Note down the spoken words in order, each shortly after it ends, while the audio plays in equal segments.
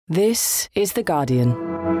This is The Guardian.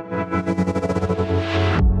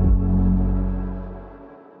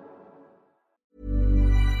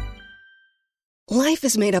 Life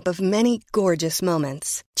is made up of many gorgeous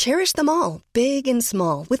moments. Cherish them all, big and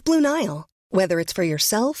small, with Blue Nile. Whether it's for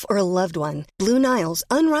yourself or a loved one, Blue Nile's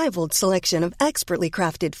unrivaled selection of expertly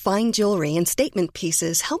crafted fine jewelry and statement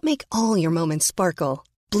pieces help make all your moments sparkle.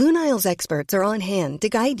 Blue Nile's experts are on hand to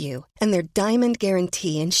guide you, and their diamond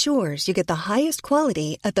guarantee ensures you get the highest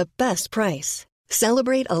quality at the best price.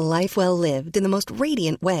 Celebrate a life well lived in the most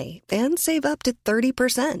radiant way and save up to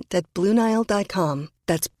 30% at BlueNile.com.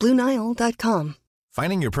 That's BlueNile.com.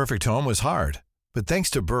 Finding your perfect home was hard, but thanks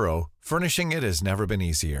to Burrow, furnishing it has never been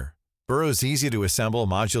easier. Burrow's easy-to-assemble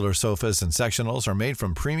modular sofas and sectionals are made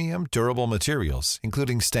from premium, durable materials,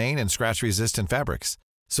 including stain and scratch-resistant fabrics.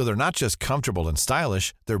 So they're not just comfortable and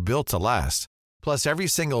stylish, they're built to last. Plus, every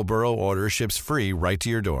single Burrow order ships free right to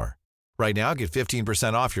your door. Right now, get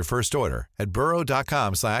 15% off your first order at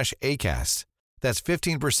burrow.com/ACAST. That's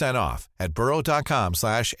 15% off at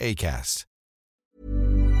burrow.com/ACAST.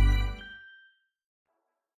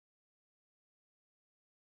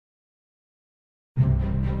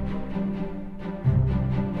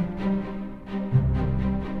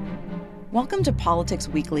 Welcome to Politics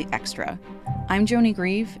Weekly Extra. I'm Joni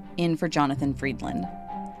Grieve, in for Jonathan Friedland.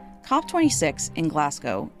 COP26 in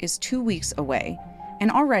Glasgow is 2 weeks away, and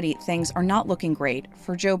already things are not looking great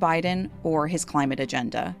for Joe Biden or his climate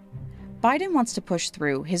agenda. Biden wants to push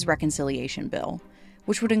through his reconciliation bill,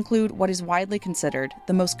 which would include what is widely considered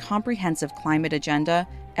the most comprehensive climate agenda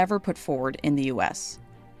ever put forward in the U.S.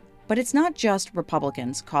 But it's not just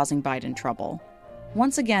Republicans causing Biden trouble.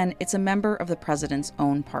 Once again, it's a member of the president's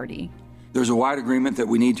own party. There's a wide agreement that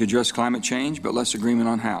we need to address climate change, but less agreement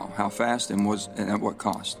on how fast and at what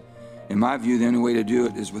cost. In my view, the only way to do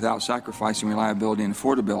it is without sacrificing reliability and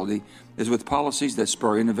affordability, is with policies that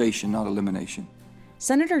spur innovation, not elimination.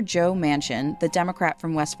 Senator Joe Manchin, the Democrat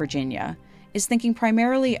from West Virginia, is thinking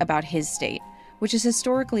primarily about his state, which is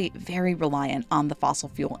historically very reliant on the fossil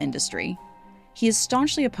fuel industry. He is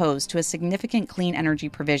staunchly opposed to a significant clean energy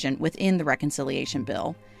provision within the reconciliation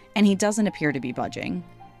bill, and he doesn't appear to be budging.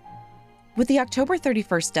 With the October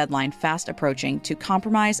 31st deadline fast approaching to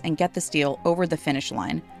compromise and get this deal over the finish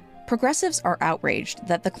line, progressives are outraged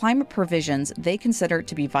that the climate provisions they consider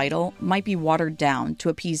to be vital might be watered down to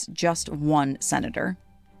appease just one senator.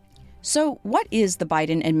 So, what is the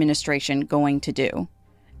Biden administration going to do?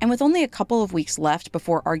 And with only a couple of weeks left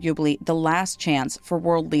before arguably the last chance for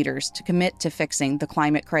world leaders to commit to fixing the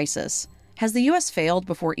climate crisis, has the U.S. failed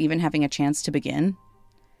before even having a chance to begin?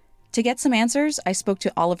 To get some answers, I spoke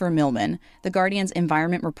to Oliver Millman, The Guardian's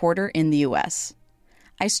environment reporter in the U.S.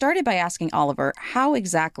 I started by asking Oliver how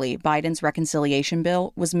exactly Biden's reconciliation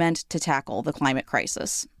bill was meant to tackle the climate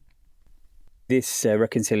crisis. This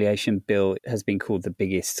reconciliation bill has been called the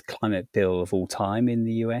biggest climate bill of all time in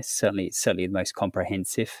the US. It's certainly the most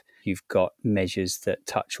comprehensive. You've got measures that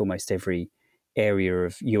touch almost every area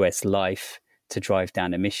of US life to drive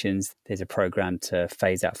down emissions. There's a program to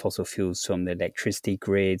phase out fossil fuels from the electricity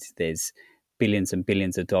grid. There's billions and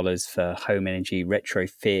billions of dollars for home energy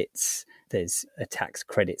retrofits. There's a tax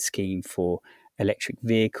credit scheme for electric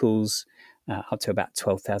vehicles, up to about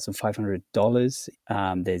 $12,500.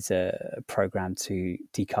 There's a program to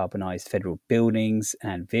decarbonize federal buildings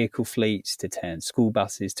and vehicle fleets, to turn school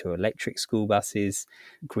buses to electric school buses,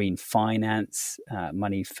 green finance,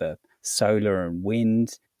 money for solar and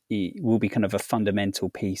wind. It will be kind of a fundamental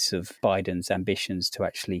piece of Biden's ambitions to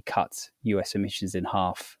actually cut US emissions in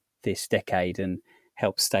half this decade and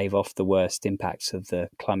help stave off the worst impacts of the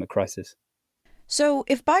climate crisis. So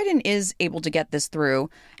if Biden is able to get this through,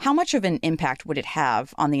 how much of an impact would it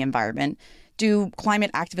have on the environment? Do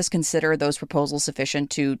climate activists consider those proposals sufficient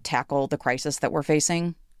to tackle the crisis that we're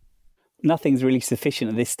facing? Nothing's really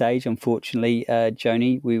sufficient at this stage, unfortunately,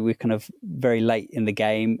 Joni. We're kind of very late in the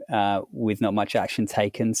game with not much action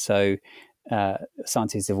taken. So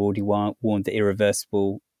scientists have already warned that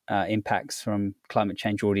irreversible impacts from climate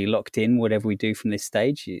change are already locked in. Whatever we do from this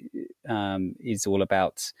stage is all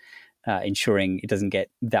about ensuring it doesn't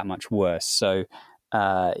get that much worse. So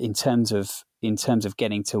in terms of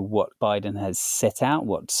getting to what Biden has set out,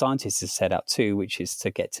 what scientists have set out too, which is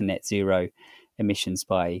to get to net zero emissions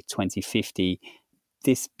by 2050,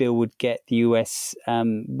 this bill would get the US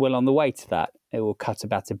well on the way to that. It will cut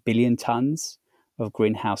about 1 billion tons of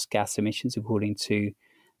greenhouse gas emissions, according to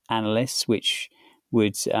analysts, which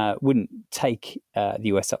wouldn't take the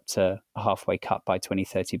US up to a halfway cut by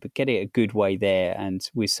 2030, but get it a good way there. And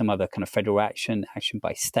with some other kind of federal action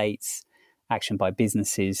by states, action by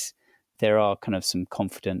businesses, there are kind of some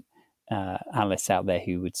confident analysts out there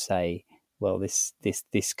who would say well, this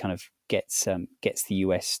kind of gets the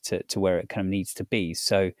US to where it kind of needs to be.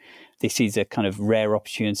 So this is a kind of rare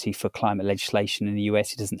opportunity for climate legislation in the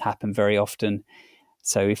US. It doesn't happen very often.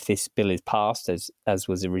 So if this bill is passed as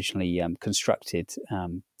was originally constructed,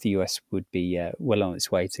 the US would be well on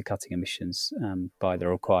its way to cutting emissions by the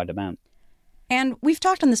required amount. And we've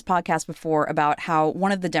talked on this podcast before about how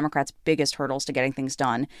one of the Democrats' biggest hurdles to getting things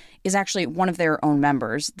done is actually one of their own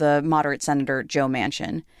members, the moderate Senator Joe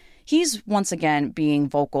Manchin. He's once again being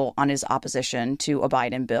vocal on his opposition to a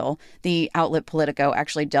Biden bill. The outlet Politico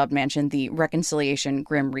actually dubbed Manchin the Reconciliation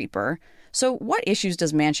Grim Reaper. So what issues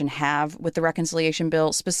does Manchin have with the reconciliation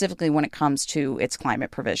bill, specifically when it comes to its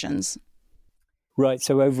climate provisions? Right.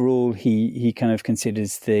 So overall, he kind of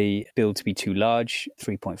considers the bill to be too large,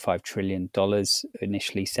 $3.5 trillion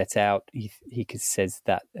initially set out. He says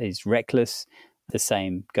that is reckless. The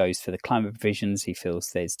same goes for the climate provisions. He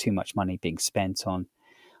feels there's too much money being spent on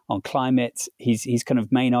climate. His kind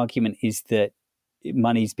of main argument is that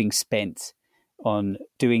money is being spent on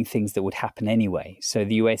doing things that would happen anyway. So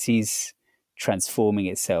the US is transforming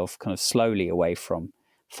itself kind of slowly away from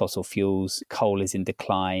fossil fuels. Coal is in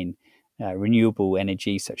decline. Renewable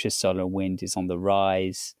energy such as solar and wind is on the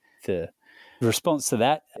rise. The response to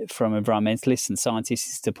that from environmentalists and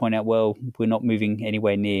scientists is to point out, well, we're not moving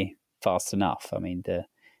anywhere near fast enough. I mean, the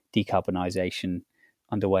decarbonisation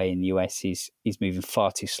underway in the US is moving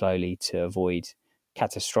far too slowly to avoid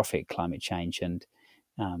catastrophic climate change, and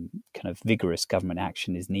kind of vigorous government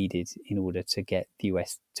action is needed in order to get the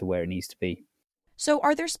US to where it needs to be. So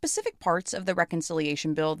are there specific parts of the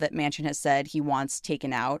reconciliation bill that Manchin has said he wants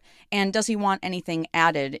taken out? And does he want anything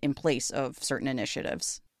added in place of certain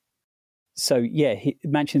initiatives? So, yeah,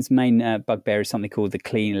 Manchin's main bugbear is something called the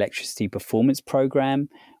Clean Electricity Performance Program,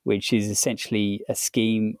 which is essentially a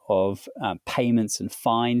scheme of payments and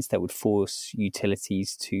fines that would force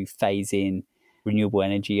utilities to phase in renewable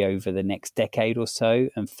energy over the next decade or so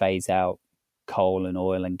and phase out coal and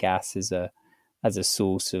oil and gas as a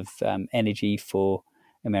source of energy for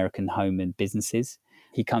American home and businesses.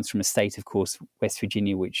 He comes from a state, of course, West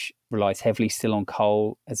Virginia, which relies heavily still on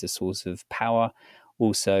coal as a source of power.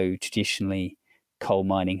 Also, traditionally, coal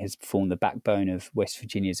mining has formed the backbone of West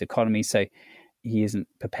Virginia's economy. So he isn't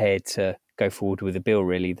prepared to go forward with a bill,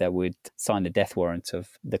 really, that would sign the death warrant of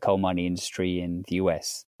the coal mining industry in the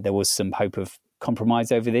US. There was some hope of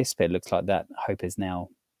compromise over this, but it looks like that hope has now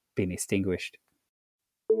been extinguished.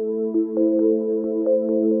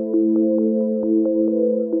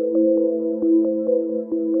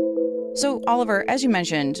 So, Oliver, as you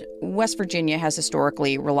mentioned, West Virginia has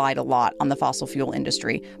historically relied a lot on the fossil fuel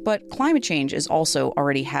industry, but climate change is also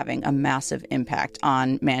already having a massive impact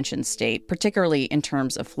on Manchin's state, particularly in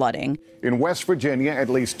terms of flooding. In West Virginia, at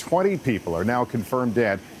least 20 people are now confirmed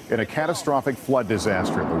dead in a catastrophic flood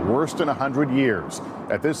disaster, the worst in 100 years.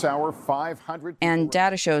 At this hour, 500... And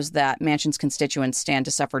data shows that Manchin's constituents stand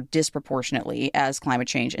to suffer disproportionately as climate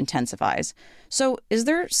change intensifies. So is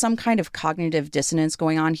there some kind of cognitive dissonance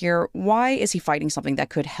going on here? Why is he fighting something that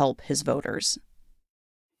could help his voters?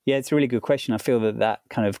 Yeah, it's a really good question. I feel that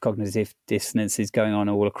kind of cognitive dissonance is going on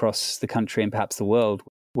all across the country and perhaps the world.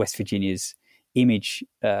 West Virginia's image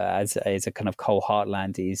as a kind of coal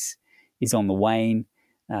heartland is on the wane.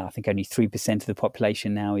 I think only 3% of the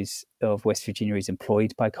population now of West Virginia is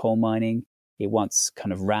employed by coal mining. It once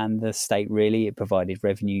kind of ran the state, really. It provided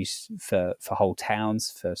revenues for whole towns,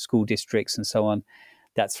 for school districts and so on.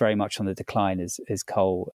 That's very much on the decline as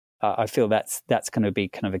coal. I feel that's going to be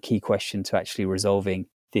kind of a key question to actually resolving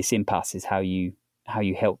this impasse, is how you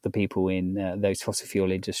help the people in those fossil fuel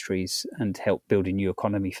industries and help build a new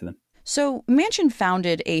economy for them. So Manchin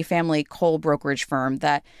founded a family coal brokerage firm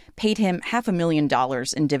that paid him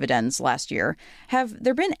 $500,000 in dividends last year. Have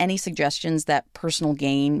there been any suggestions that personal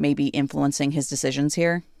gain may be influencing his decisions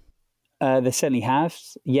here? There certainly have,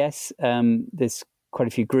 yes. There's quite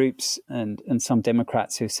a few groups and some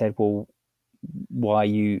Democrats who've said, well, why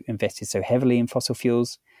you invested so heavily in fossil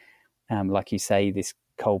fuels? Like you say, this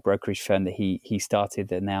coal brokerage firm that he started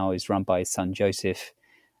that now is run by his son Joseph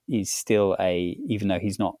is still even though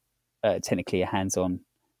he's not technically a hands-on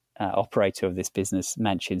operator of this business,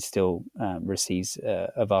 Manchin still receives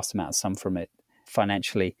a vast amount of sum from it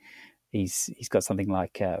financially. He's got something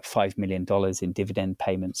like $5 million in dividend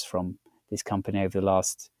payments from this company over the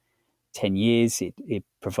last 10 years. It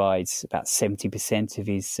provides about 70% of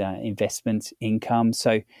his investment income.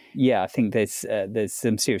 So, yeah, I think there's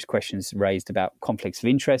some serious questions raised about conflicts of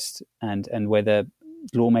interest and whether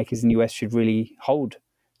lawmakers in the US should really hold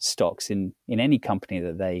stocks in any company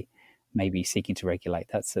that they may be seeking to regulate.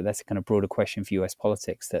 That's a kind of broader question for US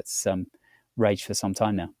politics that's raged for some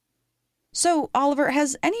time now. So, Oliver,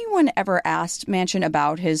 has anyone ever asked Manchin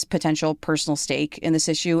about his potential personal stake in this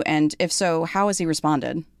issue? And if so, how has he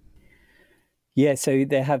responded? Yeah, so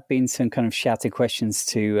there have been some kind of shouted questions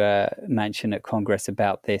to Manchin at Congress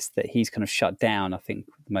about this that he's kind of shut down. I think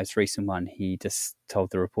the most recent one, he just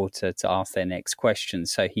told the reporter to ask their next question.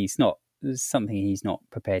 So there's something he's not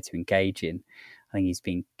prepared to engage in. I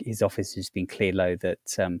think his office has been clear, though,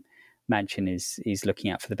 that Manchin is looking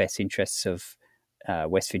out for the best interests of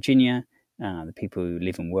West Virginia, the people who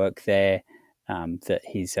live and work there, that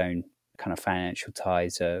his own kind of financial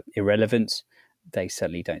ties are irrelevant. They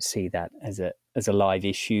certainly don't see that as a live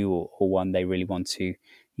issue or one they really want to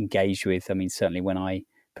engage with. I mean, certainly when I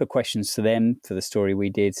put questions to them for the story we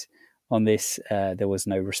did on this, there was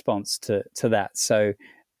no response to that. So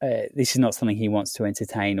this is not something he wants to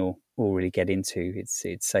entertain or really get into.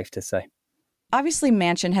 It's safe to say. Obviously,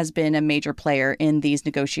 Manchin has been a major player in these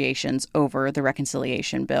negotiations over the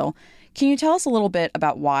reconciliation bill. Can you tell us a little bit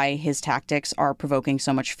about why his tactics are provoking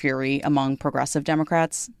so much fury among progressive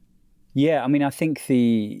Democrats? Yeah, I mean, I think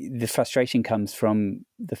the frustration comes from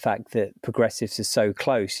the fact that progressives are so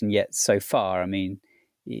close and yet so far. I mean,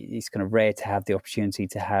 it's kind of rare to have the opportunity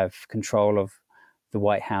to have control of the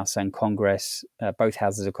White House and Congress, both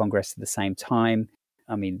houses of Congress at the same time.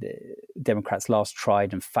 I mean, the Democrats last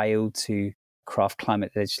tried and failed to craft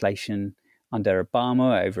climate legislation under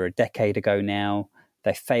Obama over a decade ago now.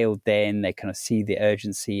 They failed then. They kind of see the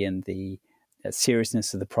urgency and the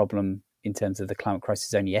seriousness of the problem in terms of the climate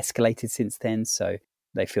crisis only escalated since then. So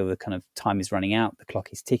they feel the kind of time is running out. The clock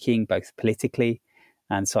is ticking, both politically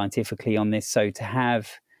and scientifically on this. So to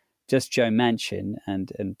have just Joe Manchin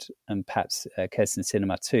and perhaps Kyrsten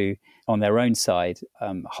Sinema too on their own side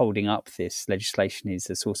holding up this legislation is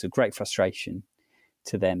a source of great frustration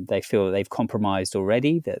to them. They feel that they've compromised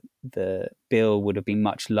already, that the bill would have been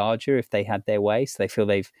much larger if they had their way. So they feel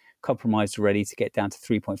they've compromised already to get down to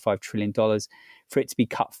 $3.5 trillion. For it to be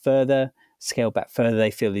cut further, scaled back further, they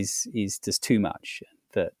feel is just too much,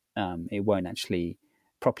 that it won't actually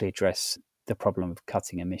properly address the problem of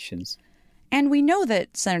cutting emissions. And we know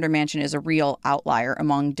that Senator Manchin is a real outlier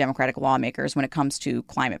among Democratic lawmakers when it comes to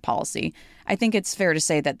climate policy. I think it's fair to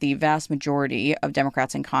say that the vast majority of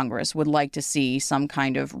Democrats in Congress would like to see some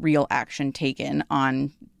kind of real action taken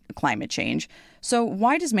on climate change. So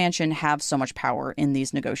why does Manchin have so much power in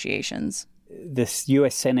these negotiations? The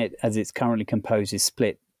U.S. Senate, as it's currently composed, is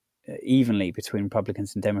split evenly between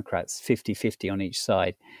Republicans and Democrats, 50-50 on each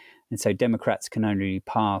side. And so Democrats can only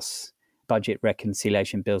pass budget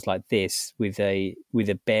reconciliation bills like this with a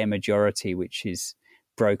bare majority, which is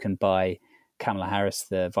broken by Kamala Harris,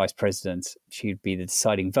 the vice president. She'd be the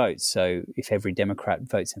deciding vote. So if every Democrat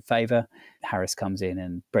votes in favor, Harris comes in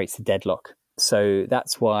and breaks the deadlock. So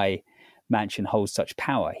that's why Manchin holds such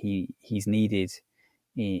power. He's needed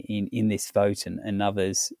in this vote and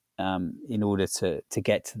others in order to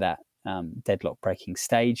get to that deadlock breaking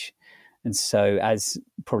stage. And so as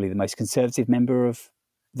probably the most conservative member of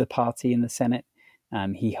the party in the Senate,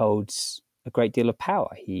 he holds a great deal of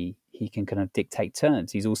power. He can kind of dictate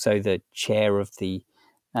terms. He's also the chair of the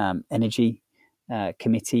Energy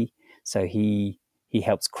Committee, so he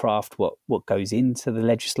helps craft what goes into the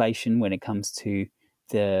legislation when it comes to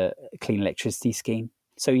the clean electricity scheme.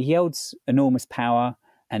 So he holds enormous power,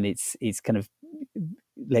 and it's kind of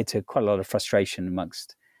led to quite a lot of frustration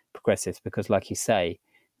amongst progressives because, like you say,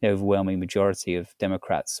 the overwhelming majority of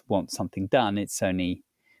Democrats want something done. It's only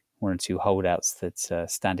one or two holdouts that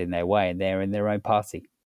stand in their way, and they're in their own party.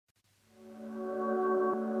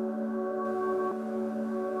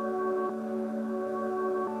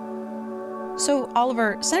 So,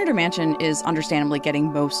 Oliver, Senator Manchin is understandably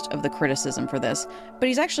getting most of the criticism for this, but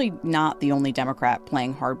he's actually not the only Democrat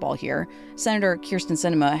playing hardball here. Senator Kyrsten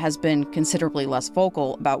Sinema has been considerably less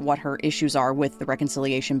vocal about what her issues are with the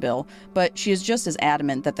reconciliation bill, but she is just as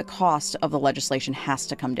adamant that the cost of the legislation has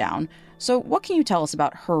to come down. So what can you tell us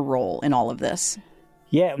about her role in all of this?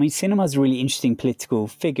 Yeah, I mean, Sinema's a really interesting political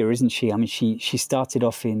figure, isn't she? I mean, she started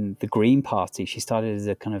off in the Green Party. She started as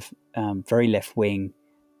a kind of very left-wing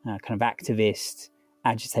kind of activist,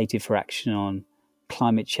 agitated for action on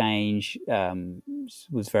climate change,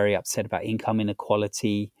 was very upset about income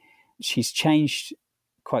inequality. She's changed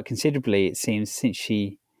quite considerably, it seems, since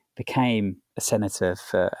she became a senator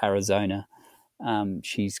for Arizona.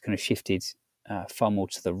 She's kind of shifted far more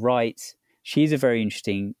to the right. She's a very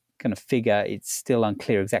interesting kind of figure. It's still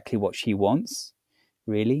unclear exactly what she wants,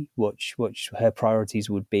 really, what her priorities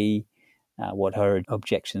would be. What her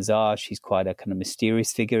objections are. She's quite a kind of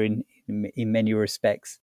mysterious figure in many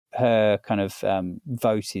respects. Her kind of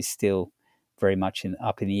vote is still very much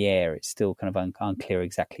up in the air. It's still kind of unclear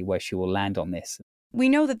exactly where she will land on this. We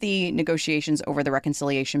know that the negotiations over the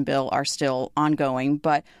reconciliation bill are still ongoing,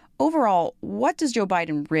 but overall, what does Joe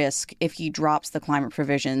Biden risk if he drops the climate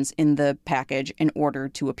provisions in the package in order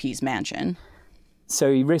to appease Manchin?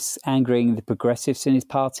 So he risks angering the progressives in his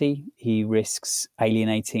party. He risks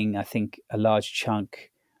alienating, I think, a large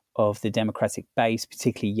chunk of the Democratic base,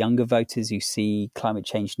 particularly younger voters who see climate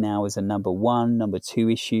change now as a number one, number two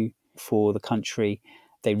issue for the country.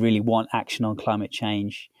 They really want action on climate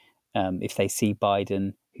change. If they see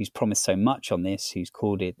Biden, who's promised so much on this, who's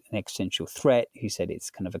called it an existential threat, who said it's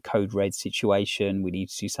kind of a code red situation, we need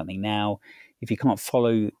to do something now. If he can't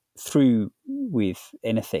follow through with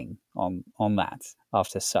anything on that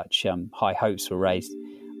after such high hopes were raised,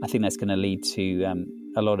 I think that's going to lead to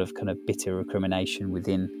a lot of kind of bitter recrimination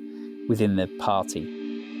within the party.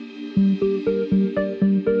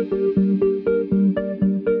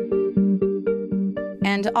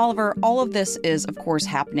 And Oliver, all of this is, of course,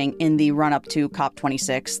 happening in the run-up to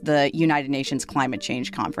COP26, the United Nations Climate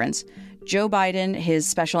Change Conference. Joe Biden, his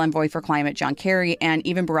special envoy for climate, John Kerry, and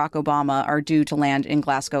even Barack Obama are due to land in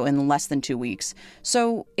Glasgow in less than 2 weeks.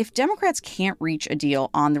 So if Democrats can't reach a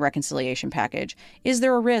deal on the reconciliation package, is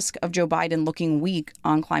there a risk of Joe Biden looking weak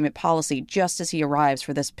on climate policy just as he arrives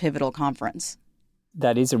for this pivotal conference?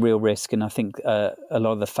 That is a real risk, and I think a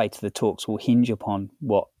lot of the fate of the talks will hinge upon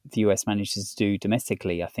what the US manages to do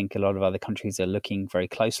domestically. I think a lot of other countries are looking very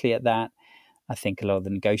closely at that. I think a lot of the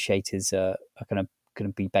negotiators are going to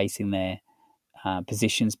be basing their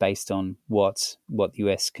positions based on what the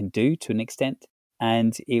US can do to an extent,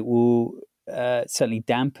 and it will certainly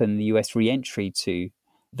dampen the US re-entry to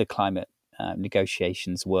the climate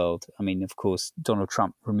negotiations world. I mean, of course, Donald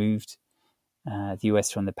Trump removed the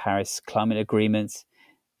US from the Paris Climate Agreement.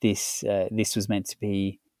 This was meant to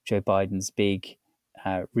be Joe Biden's big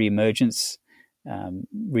re-emergence,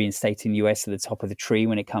 reinstating the US at the top of the tree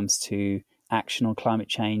when it comes to action on climate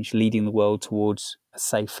change, leading the world towards a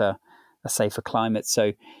safer climate.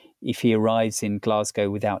 So if he arrives in Glasgow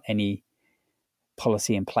without any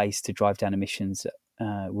policy in place to drive down emissions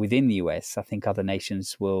within the US, I think other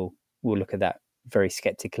nations will look at that very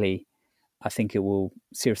skeptically. I think it will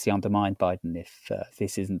seriously undermine Biden if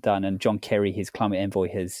this isn't done. And John Kerry, his climate envoy,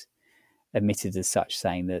 has admitted as such,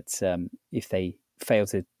 saying that if they fail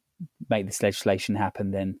to make this legislation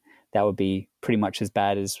happen, then that would be pretty much as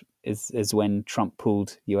bad as when Trump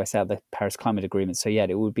pulled the US out of the Paris Climate Agreement. So, yeah,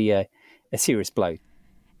 it would be a serious blow.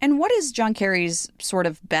 And what is John Kerry's sort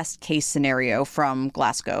of best case scenario from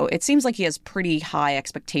Glasgow? It seems like he has pretty high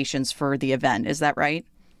expectations for the event. Is that right?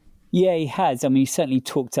 Yeah, he has. I mean, he certainly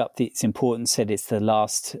talked up its importance, said it's the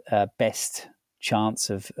last best chance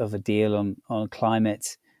of a deal on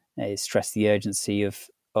climate. He stressed the urgency of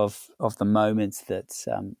the moment, that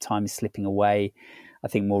time is slipping away. I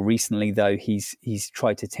think more recently, though, he's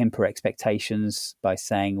tried to temper expectations by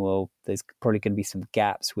saying, well, there's probably going to be some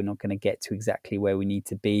gaps. We're not going to get to exactly where we need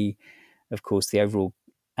to be. Of course, the overall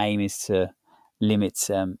aim is to limit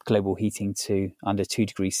global heating to under 2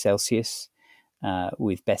 degrees Celsius,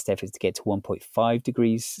 with best efforts to get to 1.5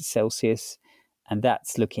 degrees Celsius. And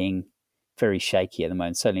that's looking very shaky at the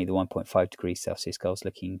moment. Certainly the 1.5 degrees Celsius goal is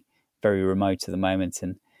looking very remote at the moment.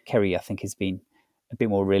 And Kerry, I think, has been a bit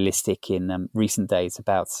more realistic in recent days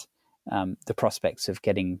about the prospects of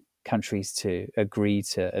getting countries to agree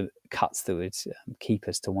to cuts that would keep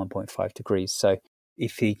us to 1.5 degrees. So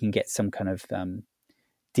if he can get some kind of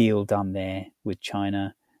deal done there with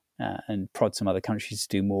China and prod some other countries to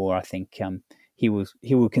do more, I think he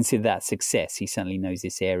will consider that success. He certainly knows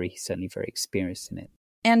this area. He's certainly very experienced in it.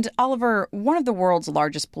 And Oliver, one of the world's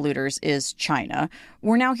largest polluters is China.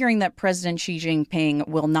 We're now hearing that President Xi Jinping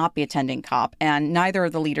will not be attending COP, and neither are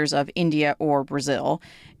the leaders of India or Brazil.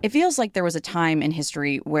 It feels like there was a time in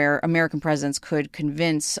history where American presidents could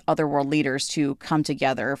convince other world leaders to come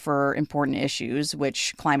together for important issues,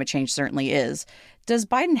 which climate change certainly is. Does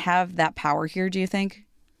Biden have that power here, do you think?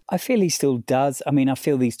 I feel he still does. I mean, I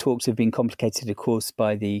feel these talks have been complicated, of course,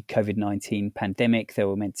 by the COVID-19 pandemic. They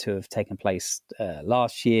were meant to have taken place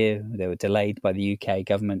last year. They were delayed by the UK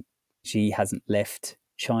government. Xi hasn't left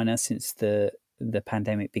China since the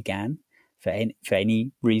pandemic began for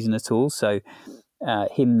any reason at all. So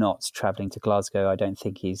him not travelling to Glasgow, I don't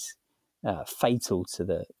think is fatal to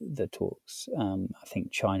the talks. I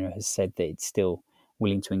think China has said that it's still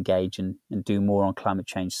willing to engage and do more on climate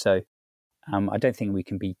change. So I don't think we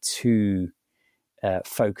can be too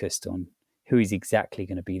focused on who is exactly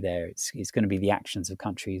going to be there. It's going to be the actions of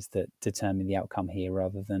countries that determine the outcome here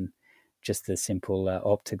rather than just the simple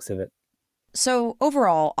optics of it. So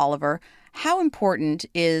overall, Oliver, how important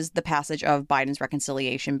is the passage of Biden's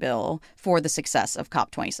reconciliation bill for the success of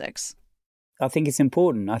COP26? I think it's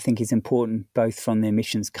important. I think it's important both from the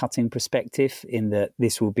emissions cutting perspective, in that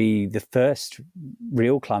this will be the first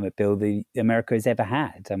real climate bill America has ever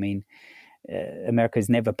had. I mean, America has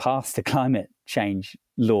never passed a climate change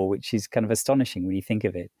law, which is kind of astonishing when you think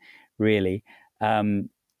of it, really.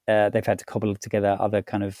 They've had to cobble together other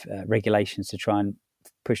kind of regulations to try and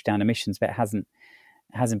push down emissions, but it hasn't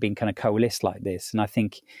been kind of coalesced like this. And I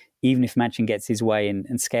think even if Manchin gets his way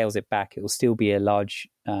and scales it back, it will still be a large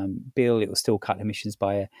bill. It will still cut emissions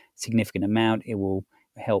by a significant amount. It will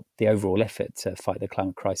help the overall effort to fight the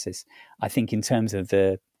climate crisis. I think in terms of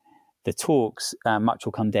the talks, much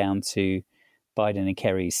will come down to Biden and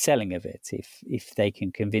Kerry's selling of it. If they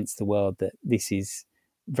can convince the world that this is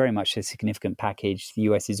very much a significant package, the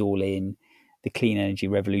US is all in, the clean energy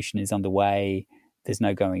revolution is underway, there's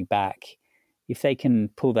no going back. If they can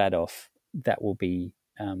pull that off, that will be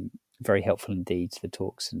very helpful indeed to the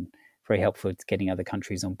talks and very helpful to getting other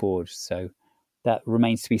countries on board. So that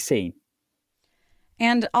remains to be seen.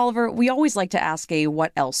 And Oliver, we always like to ask a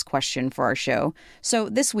what else question for our show. So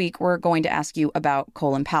this week, we're going to ask you about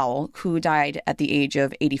Colin Powell, who died at the age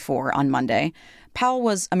of 84 on Monday. Powell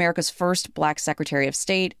was America's first Black Secretary of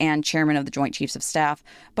State and chairman of the Joint Chiefs of Staff,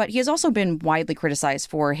 but he has also been widely criticized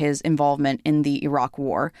for his involvement in the Iraq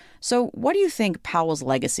War. So what do you think Powell's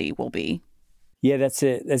legacy will be? Yeah, that's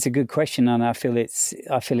a good question, and I feel it's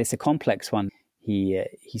a complex one. He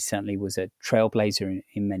certainly was a trailblazer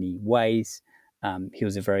in many ways. He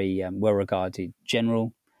was a very well-regarded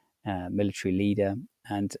general, military leader,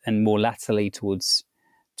 and more latterly towards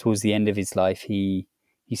the end of his life, he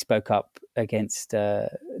spoke up against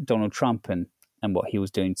Donald Trump and what he was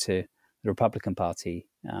doing to the Republican Party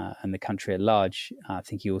and the country at large. I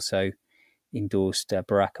think he also endorsed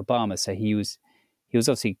Barack Obama, so he was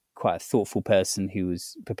obviously quite a thoughtful person who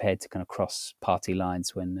was prepared to kind of cross party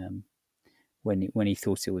lines when he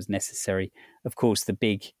thought it was necessary. Of course, the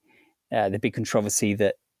big controversy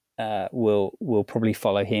that will probably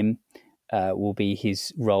follow him will be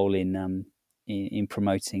his role in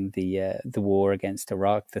promoting the war against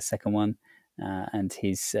Iraq, the second one, and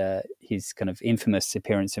his kind of infamous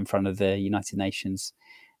appearance in front of the United Nations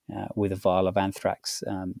with a vial of anthrax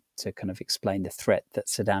to kind of explain the threat that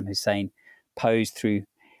Saddam Hussein posed through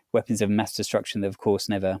weapons of mass destruction that, of course,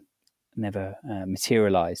 never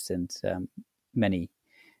materialized, and many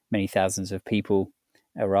thousands of people,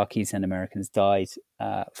 Iraqis and Americans, died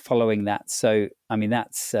following that. So, I mean,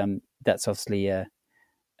 that's obviously a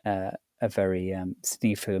very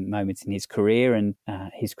significant moment in his career, and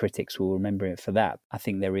his critics will remember it for that. I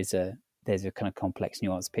think there's a kind of complex,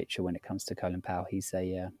 nuanced picture when it comes to Colin Powell. He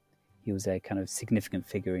was a kind of significant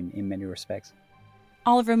figure in many respects.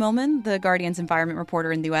 Oliver Millman, the Guardian's environment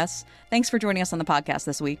reporter in the U.S., thanks for joining us on the podcast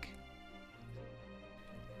this week.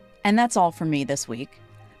 And that's all from me this week.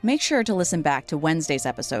 Make sure to listen back to Wednesday's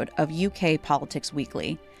episode of UK Politics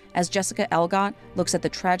Weekly, as Jessica Elgott looks at the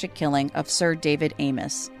tragic killing of Sir David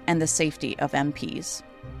Amess and the safety of MPs.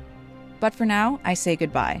 But for now, I say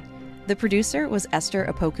goodbye. The producer was Esther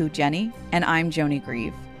Opoku-Jenny, and I'm Joni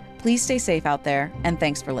Grieve. Please stay safe out there, and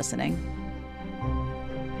thanks for listening.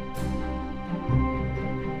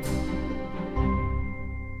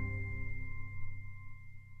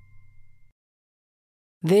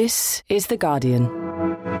 This is The Guardian.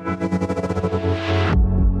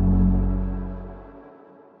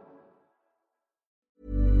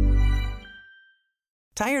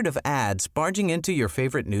 Tired of ads barging into your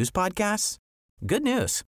favorite news podcasts? Good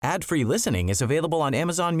news. Ad-free listening is available on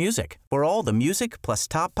Amazon Music for all the music plus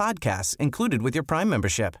top podcasts included with your Prime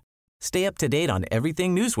membership. Stay up to date on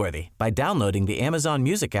everything newsworthy by downloading the Amazon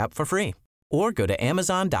Music app for free or go to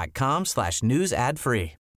amazon.com/news ad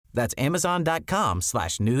free. That's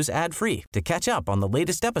amazon.com/news ad free to catch up on the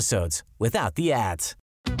latest episodes without the ads.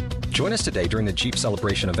 Join us today during the Jeep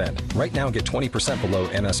Celebration event. Right now, get 20% below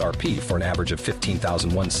MSRP for an average of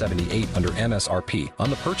 $15,178 under MSRP on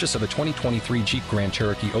the purchase of a 2023 Jeep Grand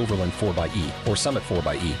Cherokee Overland 4xE or Summit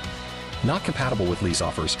 4xE. Not compatible with lease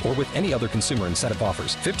offers or with any other consumer incentive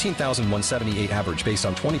offers. $15,178 average based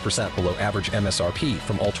on 20% below average MSRP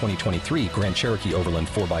from all 2023 Grand Cherokee Overland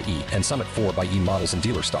 4xE and Summit 4xE models in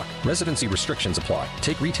dealer stock. Residency restrictions apply.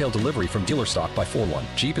 Take retail delivery from dealer stock by 4/1.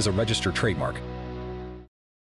 Jeep is a registered trademark.